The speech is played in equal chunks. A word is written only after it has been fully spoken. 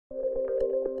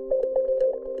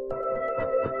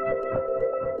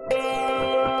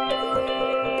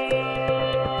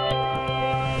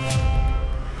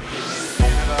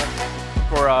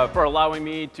for allowing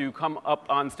me to come up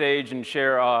on stage and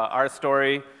share our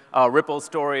story, Ripple's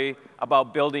story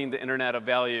about building the Internet of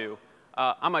Value.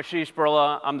 I'm Asheesh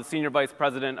Birla. I'm the Senior Vice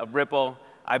President of Ripple.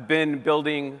 I've been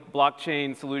building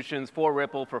blockchain solutions for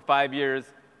Ripple for 5 years.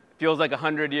 Feels like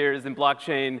 100 years in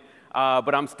blockchain,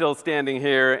 but I'm still standing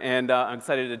here, and I'm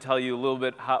excited to tell you a little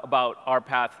bit about our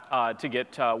path to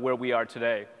get where we are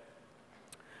today.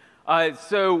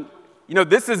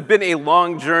 This has been a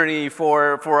long journey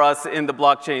for us in the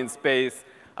blockchain space.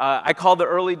 I call the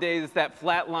early days that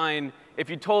flat line. If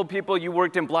you told people you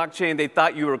worked in blockchain, they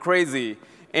thought you were crazy.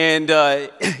 And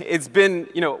it's been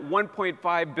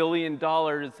 $1.5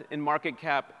 billion in market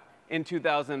cap in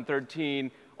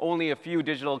 2013, only a few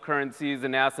digital currencies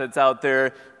and assets out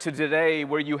there, to today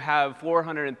where you have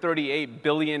 $438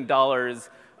 billion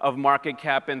of market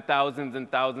cap and thousands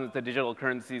of digital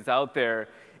currencies out there.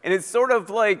 And it's sort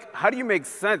of like, how do you make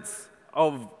sense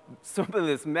of some of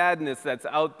this madness that's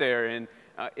out there? And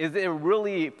is there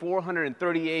really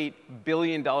 $438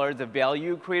 billion of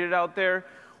value created out there?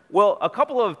 Well, a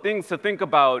couple of things to think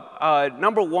about.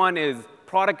 Number one is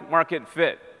product market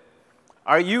fit.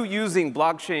 Are you using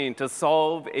blockchain to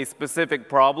solve a specific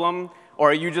problem,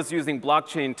 or are you just using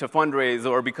blockchain to fundraise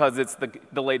or because it's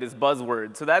the latest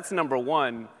buzzword? So that's number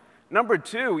one. Number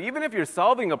two, even if you're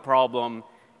solving a problem,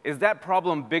 is that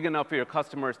problem big enough for your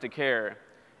customers to care?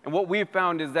 And what we've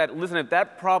found is that, listen, if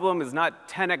that problem is not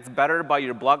 10x better by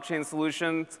your blockchain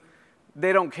solutions,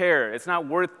 they don't care. It's not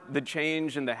worth the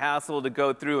change and the hassle to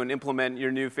go through and implement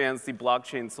your new fancy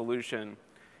blockchain solution.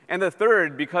 And the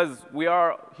third, because we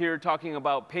are here talking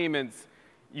about payments,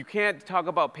 you can't talk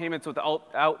about payments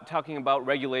without talking about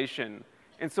regulation.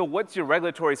 And so what's your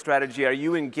regulatory strategy? Are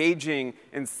you engaging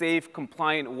in safe,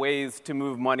 compliant ways to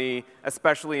move money,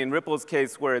 especially in Ripple's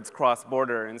case where it's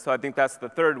cross-border? And so I think that's the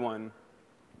third one.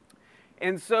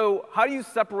 And so how do you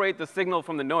separate the signal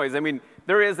from the noise? I mean,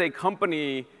 there is a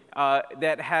company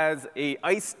that has a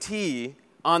iced tea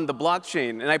on the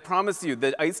blockchain. And I promise you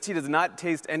that iced tea does not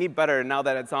taste any better now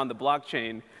that it's on the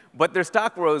blockchain. But their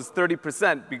stock rose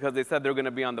 30% because they said they're going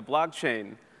to be on the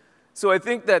blockchain. So I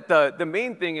think that the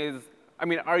main thing is, I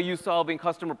mean, are you solving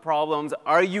customer problems?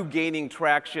 Are you gaining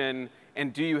traction?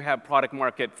 And do you have product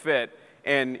market fit?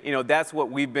 And that's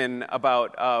what we've been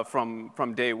about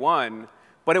from day one.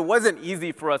 But it wasn't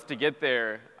easy for us to get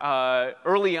there.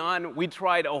 Early on, we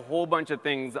tried a whole bunch of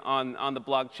things on the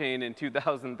blockchain in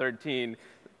 2013,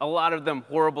 a lot of them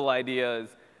horrible ideas.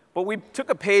 But we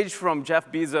took a page from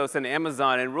Jeff Bezos and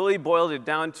Amazon and really boiled it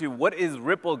down to what is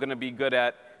Ripple going to be good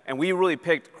at, and we really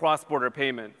picked cross-border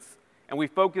payments. And we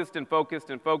focused and focused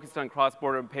and focused on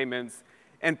cross-border payments,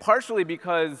 and partially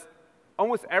because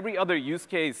almost every other use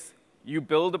case you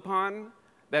build upon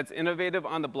that's innovative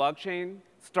on the blockchain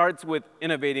starts with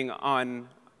innovating on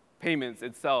payments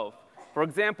itself. For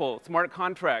example, smart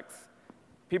contracts.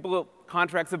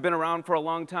 Contracts have been around for a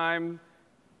long time.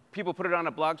 People put it on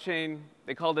a blockchain.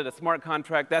 They called it a smart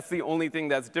contract. That's the only thing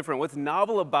that's different. What's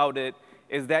novel about it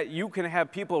is that you can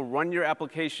have people run your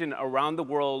application around the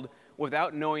world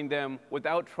without knowing them,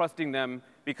 without trusting them,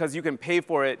 because you can pay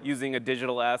for it using a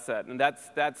digital asset. And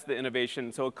that's the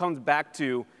innovation. So it comes back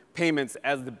to payments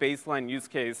as the baseline use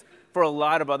case for a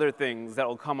lot of other things that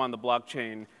will come on the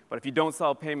blockchain. But if you don't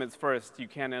solve payments first, you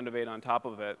can't innovate on top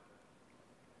of it.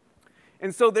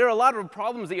 And so there are a lot of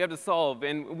problems that you have to solve.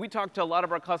 And we talked to a lot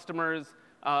of our customers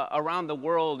around the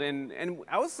world. And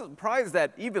I was surprised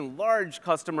that even large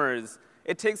customers,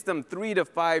 it takes them 3 to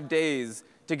 5 days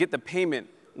to get the payment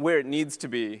where it needs to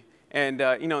be. And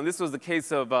this was the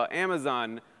case of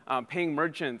Amazon paying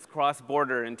merchants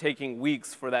cross-border and taking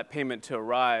weeks for that payment to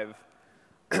arrive.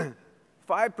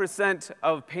 5%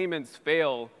 of payments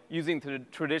fail using the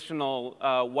traditional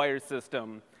wire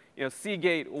system.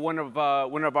 Seagate, one of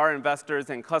our investors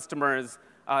and customers,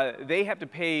 they have to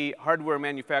pay hardware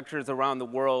manufacturers around the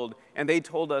world, and they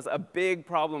told us a big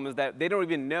problem is that they don't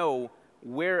even know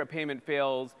where a payment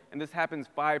fails, and this happens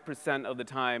 5% of the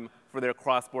time for their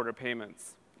cross-border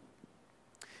payments.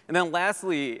 And then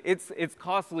lastly, it's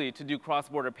costly to do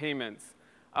cross-border payments.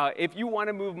 If you want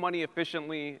to move money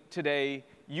efficiently today,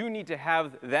 you need to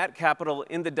have that capital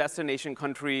in the destination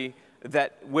country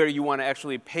where you want to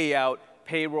actually pay out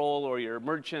payroll or your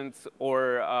merchants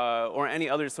or any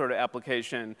other sort of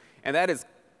application. And that is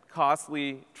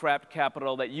costly, trapped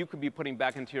capital that you could be putting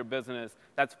back into your business.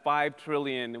 That's $5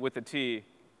 trillion with a T.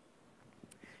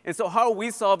 And so how are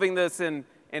we solving this, and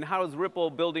how is Ripple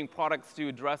building products to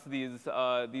address these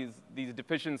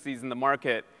deficiencies in the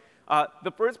market?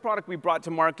 The first product we brought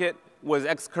to market was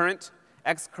Xcurrent.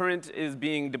 Xcurrent is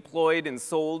being deployed and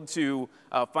sold to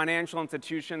financial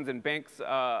institutions and banks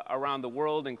around the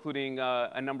world, including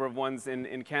a number of ones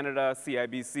in Canada,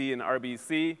 CIBC and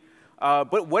RBC.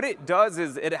 But what it does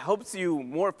is it helps you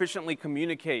more efficiently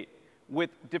communicate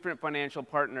with different financial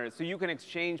partners, so you can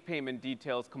exchange payment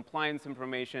details, compliance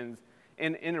information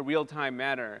in a real-time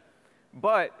manner.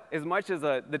 But as much as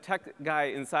the tech guy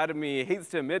inside of me hates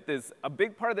to admit this, a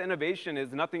big part of the innovation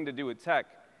is nothing to do with tech.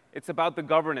 It's about the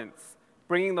governance,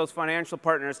 bringing those financial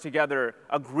partners together,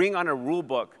 agreeing on a rule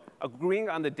book, agreeing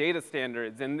on the data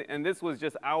standards. And this was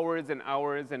just hours and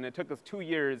hours, and it took us 2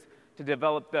 years to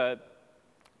develop the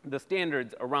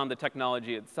standards around the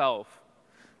technology itself.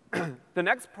 The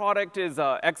next product is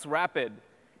XRapid.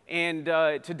 And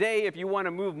today, if you want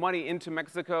to move money into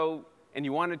Mexico and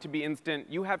you want it to be instant,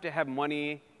 you have to have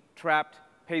money trapped,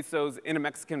 pesos, in a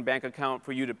Mexican bank account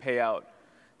for you to pay out.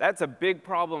 That's a big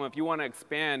problem if you want to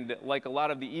expand, like a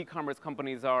lot of the e-commerce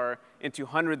companies are, into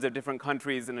hundreds of different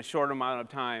countries in a short amount of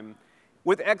time.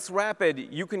 With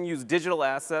XRapid, you can use digital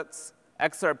assets.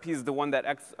 XRP is the one that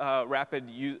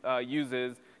XRapid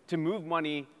uses to move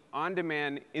money on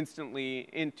demand instantly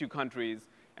into countries.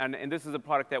 And this is a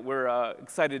product that we're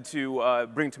excited to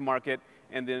bring to market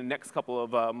in the next couple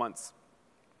of months.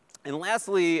 And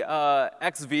lastly,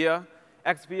 XVIA.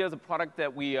 XVIA is a product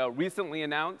that we recently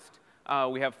announced.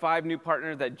 We have 5 new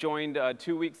partners that joined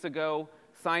 2 weeks ago,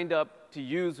 signed up to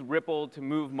use Ripple to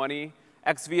move money.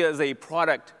 XVIA is a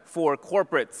product for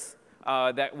corporates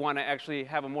that want to actually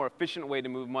have a more efficient way to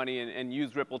move money and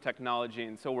use Ripple technology.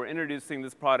 And so we're introducing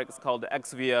this product. It's called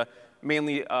XVIA,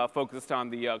 mainly focused on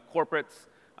the corporates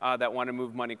that want to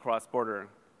move money cross-border.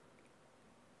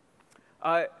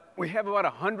 We have about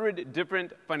 100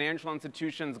 different financial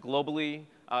institutions globally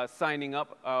signing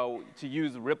up to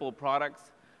use Ripple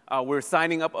products. We're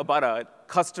signing up about a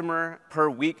customer per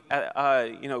week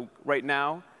right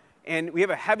now. And we have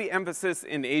a heavy emphasis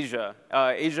in Asia.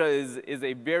 Asia is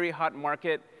a very hot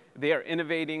market. They are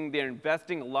innovating. They're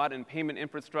investing a lot in payment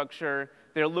infrastructure.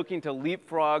 They're looking to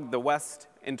leapfrog the West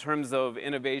in terms of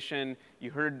innovation.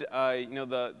 You heard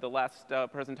the last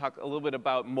person talk a little bit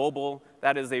about mobile.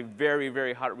 That is a very,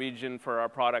 very hot region for our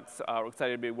products. We're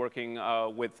excited to be working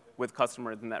with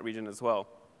customers in that region as well.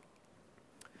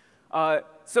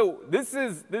 So this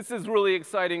is really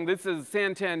exciting. This is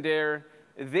Santander.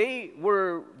 They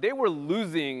were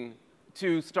losing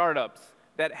to startups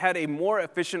that had a more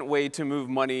efficient way to move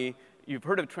money. You've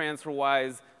heard of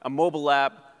TransferWise, a mobile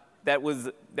app that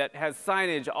has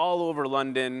signage all over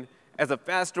London as a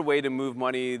faster way to move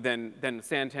money than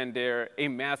Santander, a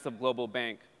massive global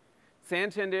bank.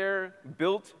 Santander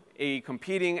built a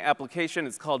competing application.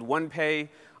 It's called OnePay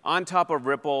on top of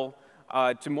Ripple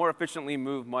to more efficiently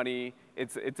move money.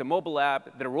 It's a mobile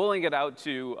app. They're rolling it out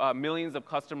to millions of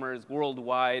customers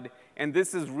worldwide. And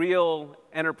this is real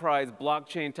enterprise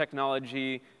blockchain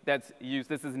technology that's used.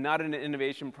 This is not an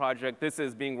innovation project. This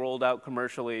is being rolled out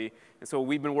commercially. And so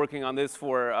we've been working on this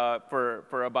for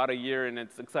about a year, and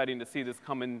it's exciting to see this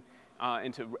come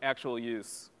into actual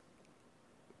use.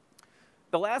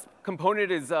 The last component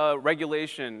is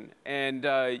regulation, and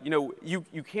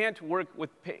you can't work with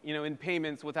in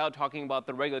payments without talking about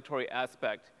the regulatory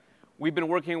aspect. We've been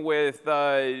working with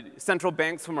central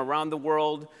banks from around the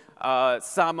world,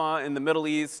 Sama in the Middle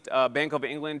East, Bank of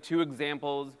England, 2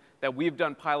 examples that we've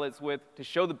done pilots with to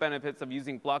show the benefits of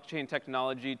using blockchain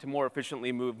technology to more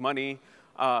efficiently move money.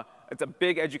 It's a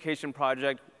big education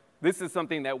project. This is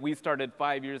something that we started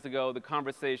 5 years ago, the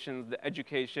conversations, the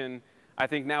education. I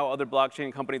think now other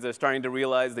blockchain companies are starting to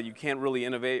realize that you can't really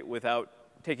innovate without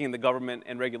taking the government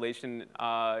and regulation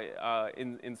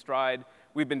in stride.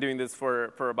 We've been doing this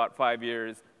for about 5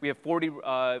 years. We have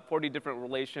 40 different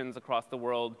relations across the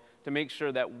world to make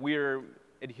sure that we're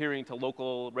adhering to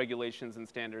local regulations and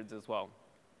standards as well.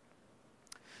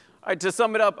 All right, to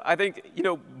sum it up, I think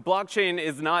blockchain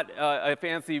is not a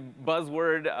fancy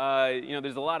buzzword.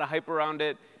 There's a lot of hype around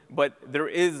it, but there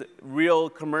is real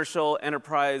commercial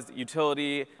enterprise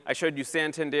utility. I showed you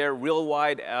Santander,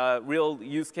 real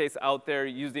use case out there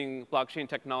using blockchain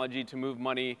technology to move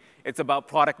money. It's about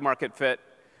product market fit.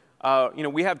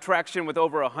 We have traction with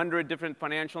over 100 different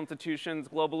financial institutions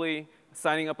globally,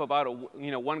 signing up about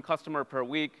 1 customer per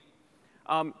week.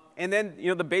 And then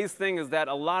the base thing is that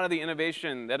a lot of the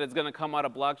innovation that is going to come out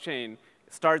of blockchain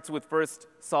starts with first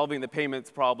solving the payments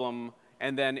problem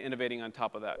and then innovating on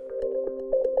top of that.